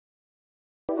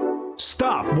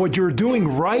Stop what you're doing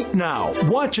right now.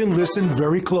 Watch and listen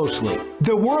very closely.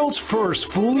 The world's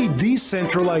first fully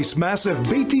decentralized massive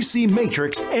BTC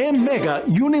matrix and mega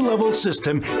unilevel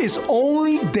system is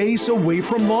only days away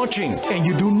from launching, and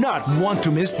you do not want to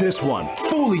miss this one.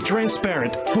 Fully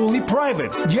transparent, fully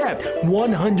private, yet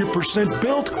 100%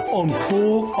 built on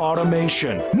full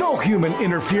automation. No human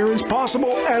interference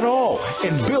possible at all,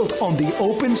 and built on the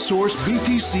open source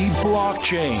BTC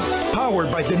blockchain.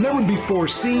 Powered by the never before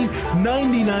seen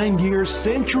 99-year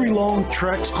century-long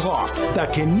Trex clock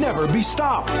that can never be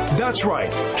stopped. That's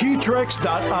right,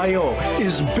 Keytrex.io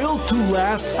is built to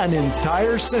last an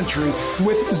entire century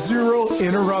with zero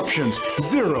interruptions,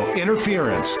 zero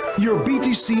interference. Your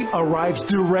BTC arrives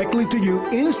directly to you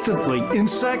instantly in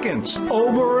seconds,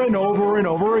 over and over and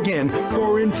over again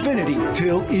for infinity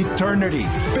till eternity.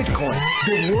 Bitcoin,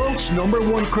 the world's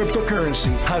 #1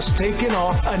 cryptocurrency, has taken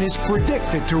off and is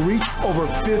predicted to reach over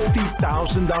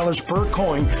 $50,000 per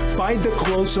coin by the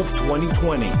close of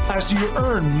 2020. As you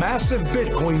earn massive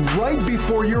Bitcoin right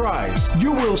before your eyes,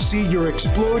 you will see your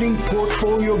exploding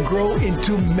portfolio grow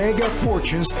into mega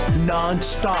fortunes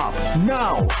non-stop.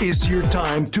 Now is your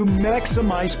time to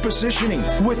maximize positioning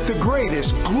with the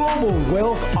greatest global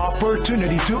wealth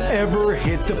opportunity to ever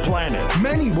hit the planet.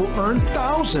 Many will earn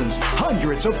thousands,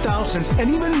 hundreds of thousands, and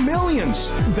even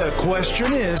millions. The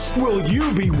question is, will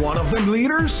you be one of them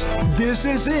leaders? This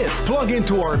is it. Plug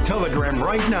into our Telegram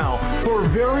right now for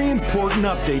very important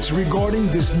updates regarding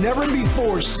this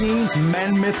never-before-seen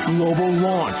mammoth global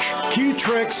launch.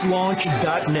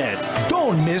 KeyTrexLaunch.net.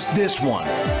 Don't miss this one.